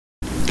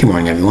Good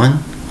morning, everyone.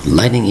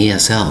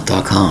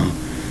 LightningESL.com.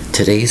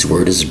 Today's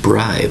word is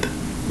bribe.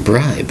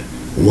 Bribe,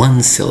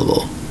 one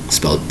syllable,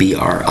 spelled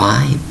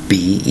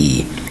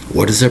B-R-I-B-E.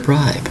 What is a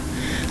bribe?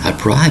 A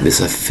bribe is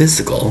a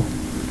physical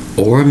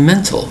or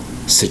mental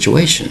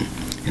situation,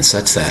 in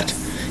such that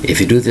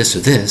if you do this or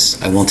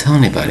this, I won't tell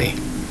anybody.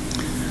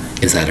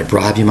 Is that a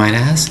bribe, you might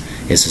ask?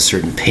 Is a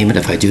certain payment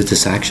if I do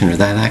this action or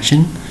that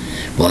action?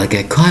 Will I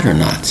get caught or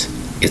not?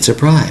 It's a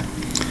bribe.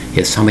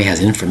 If somebody has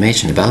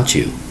information about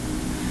you,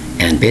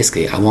 and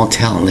basically, I won't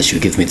tell unless you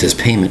give me this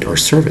payment or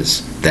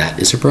service, that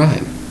is a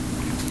bribe.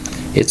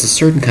 It's a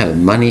certain kind of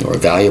money or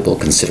valuable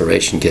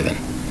consideration given.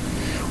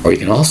 Or you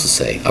can also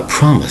say, a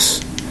promise.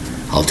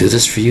 I'll do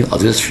this for you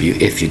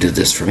if you do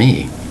this for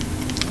me.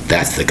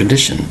 That's the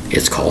condition.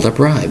 It's called a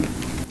bribe.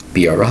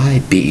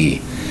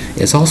 B-R-I-B-E.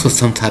 It's also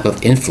some type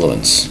of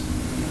influence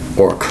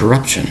or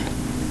corruption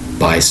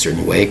by a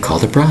certain way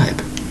called a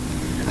bribe.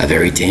 A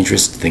very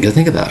dangerous thing to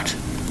think about.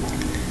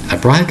 A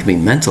bribe can be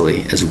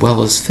mentally as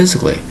well as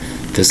physically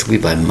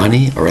by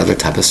money or other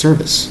type of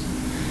service.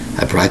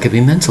 A bribe could be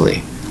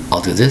mentally.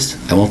 I'll do this.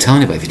 I won't tell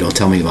anybody if you don't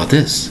tell me about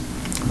this.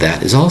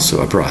 That is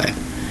also a bribe,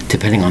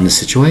 depending on the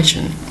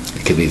situation.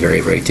 It could be very,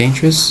 very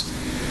dangerous,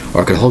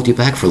 or it could hold you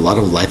back for a lot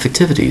of life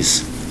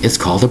activities. It's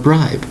called a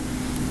bribe.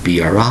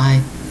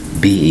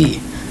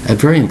 B-R-I-B-E. A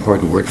very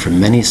important word for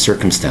many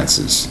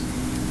circumstances.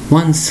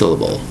 One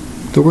syllable.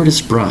 The word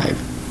is bribe.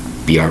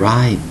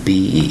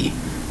 B-R-I-B-E.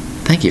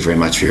 Thank you very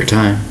much for your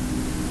time.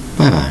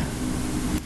 Bye-bye.